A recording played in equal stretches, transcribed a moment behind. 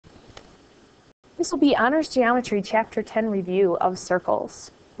This will be Honors Geometry Chapter 10 review of circles.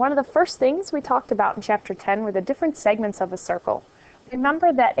 One of the first things we talked about in Chapter 10 were the different segments of a circle.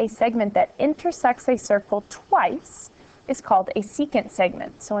 Remember that a segment that intersects a circle twice is called a secant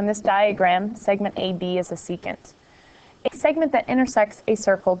segment. So in this diagram, segment AB is a secant. A segment that intersects a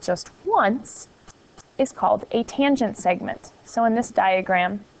circle just once is called a tangent segment. So in this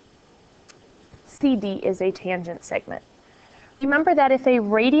diagram, CD is a tangent segment. Remember that if a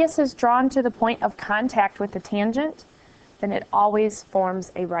radius is drawn to the point of contact with the tangent, then it always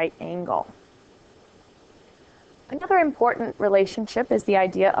forms a right angle. Another important relationship is the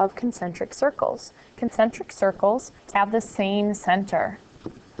idea of concentric circles. Concentric circles have the same center.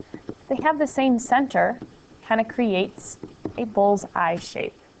 They have the same center, kind of creates a bull's eye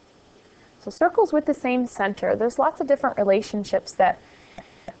shape. So circles with the same center, there's lots of different relationships that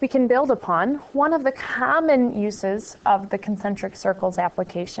we can build upon. One of the common uses of the concentric circles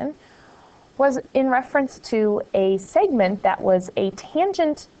application was in reference to a segment that was a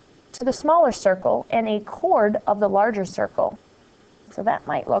tangent to the smaller circle and a chord of the larger circle. So that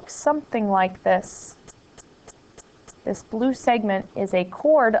might look something like this. This blue segment is a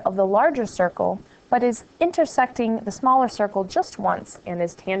chord of the larger circle, but is intersecting the smaller circle just once and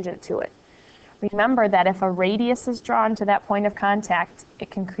is tangent to it. Remember that if a radius is drawn to that point of contact,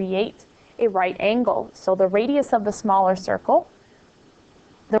 it can create a right angle. So the radius of the smaller circle,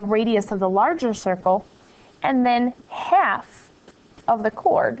 the radius of the larger circle, and then half of the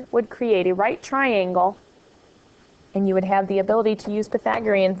chord would create a right triangle, and you would have the ability to use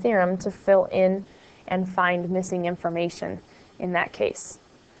Pythagorean Theorem to fill in and find missing information in that case.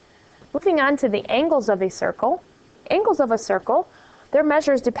 Moving on to the angles of a circle. Angles of a circle, their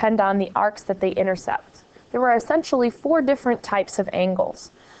measures depend on the arcs that they intercept. There are essentially four different types of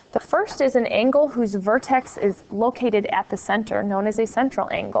angles. The first is an angle whose vertex is located at the center, known as a central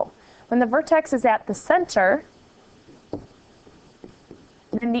angle. When the vertex is at the center,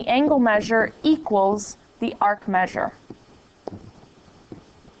 then the angle measure equals the arc measure.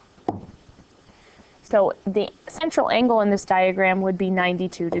 So the central angle in this diagram would be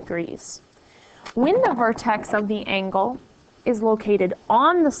 92 degrees. When the vertex of the angle is located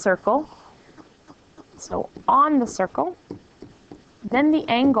on the circle, so on the circle, then the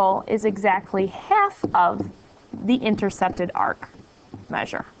angle is exactly half of the intercepted arc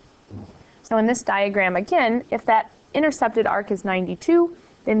measure. So in this diagram, again, if that intercepted arc is 92,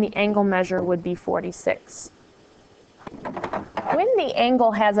 then the angle measure would be 46. When the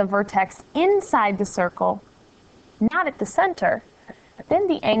angle has a vertex inside the circle, not at the center, then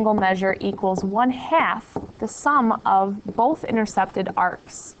the angle measure equals 1/2 the sum of both intercepted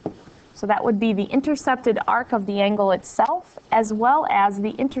arcs. So that would be the intercepted arc of the angle itself, as well as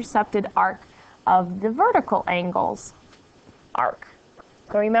the intercepted arc of the vertical angle's arc.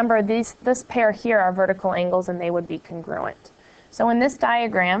 So remember, this pair here are vertical angles, and they would be congruent. So in this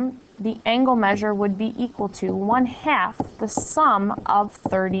diagram, the angle measure would be equal to 1/2 the sum of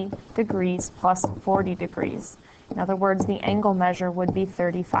 30 degrees plus 40 degrees. In other words, the angle measure would be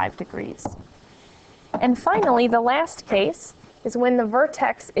 35 degrees. And finally, the last case is when the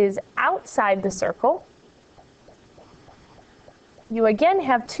vertex is outside the circle. You again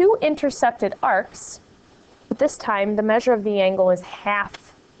have two intercepted arcs, but this time the measure of the angle is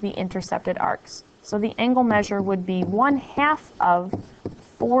half the intercepted arcs. So the angle measure would be 1/2 of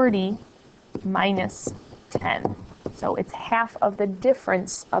 40 minus 10. So it's half of the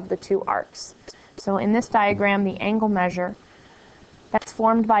difference of the two arcs. So in this diagram, the angle measure that's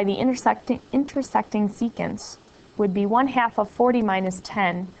formed by the intersecting secants would be 1/2 of 40 minus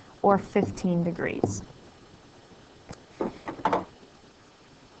 10, or 15 degrees.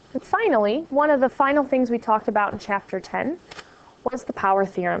 And finally, one of the final things we talked about in Chapter 10 was the power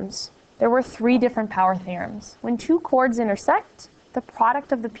theorems. There were three different power theorems. When two chords intersect, the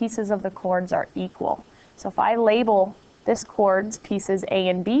product of the pieces of the chords are equal. So if I label this chord's pieces A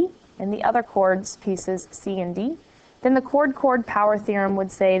and B, and the other chord's pieces C and D, then the chord-chord power theorem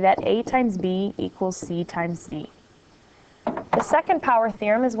would say that A times B equals C times D. The second power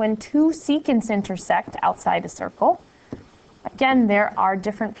theorem is when two secants intersect outside a circle. Again, there are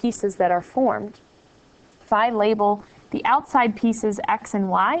different pieces that are formed. If I label the outside pieces X and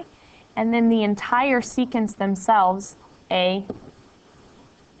Y, and then the entire secants themselves A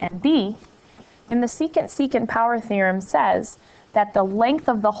and B, then the secant-secant power theorem says that the length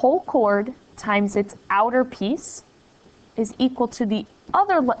of the whole chord times its outer piece is equal to the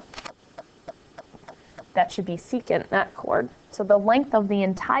other that should be secant, not chord. So the length of the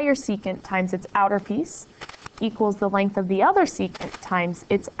entire secant times its outer piece equals the length of the other secant times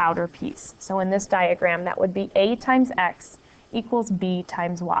its outer piece. So in this diagram, that would be A times X equals B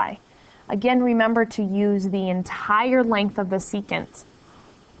times Y. Again, remember to use the entire length of the secant,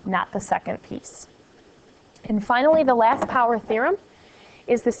 not the second piece. And finally, the last power theorem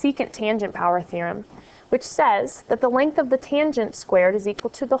is the secant tangent power theorem, which says that the length of the tangent squared is equal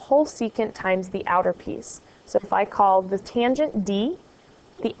to the whole secant times the outer piece. So if I call the tangent d,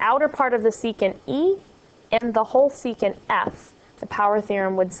 the outer part of the secant e, and the whole secant f, the power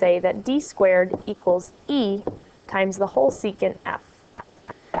theorem would say that d squared equals e times the whole secant f.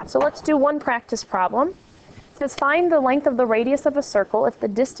 So let's do one practice problem. It says find the length of the radius of a circle if the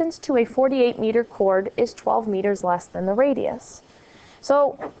distance to a 48-meter chord is 12 meters less than the radius.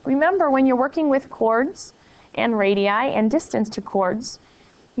 So remember, when you're working with chords and radii and distance to chords,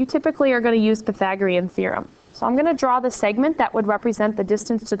 you typically are going to use Pythagorean theorem. So I'm going to draw the segment that would represent the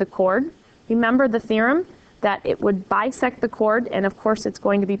distance to the chord. Remember the theorem that it would bisect the chord, and of course it's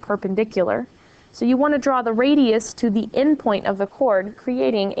going to be perpendicular. So you want to draw the radius to the end point of the chord,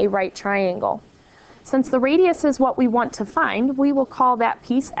 creating a right triangle. Since the radius is what we want to find, we will call that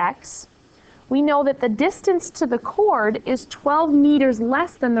piece x. We know that the distance to the chord is 12 meters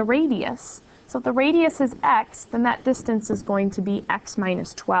less than the radius. So if the radius is x, then that distance is going to be x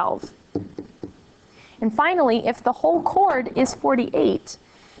minus 12. And finally, if the whole chord is 48,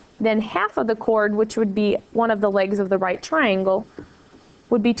 then half of the chord, which would be one of the legs of the right triangle,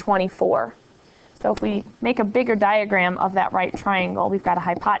 would be 24. So if we make a bigger diagram of that right triangle, we've got a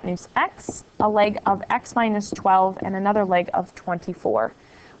hypotenuse x, a leg of x minus 12, and another leg of 24.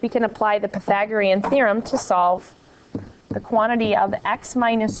 We can apply the Pythagorean theorem to solve the quantity of x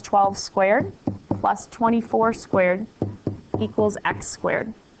minus 12 squared plus 24 squared equals x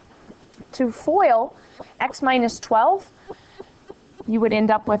squared. To FOIL x minus 12, you would end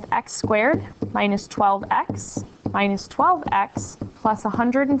up with x squared minus 12x minus 12x plus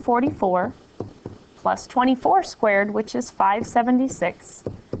 144 plus 24 squared, which is 576,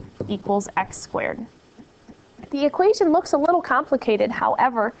 equals x squared. The equation looks a little complicated.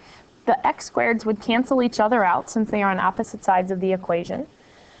 However, the x squareds would cancel each other out since they are on opposite sides of the equation.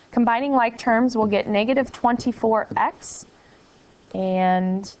 Combining like terms, we'll get negative 24x,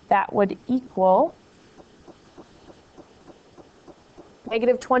 and that would equal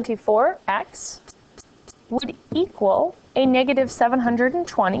negative 24x would equal a negative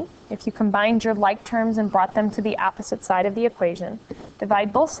 720 if you combined your like terms and brought them to the opposite side of the equation.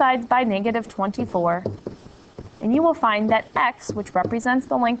 Divide both sides by negative 24, and you will find that x, which represents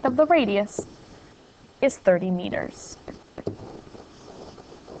the length of the radius, is 30 meters.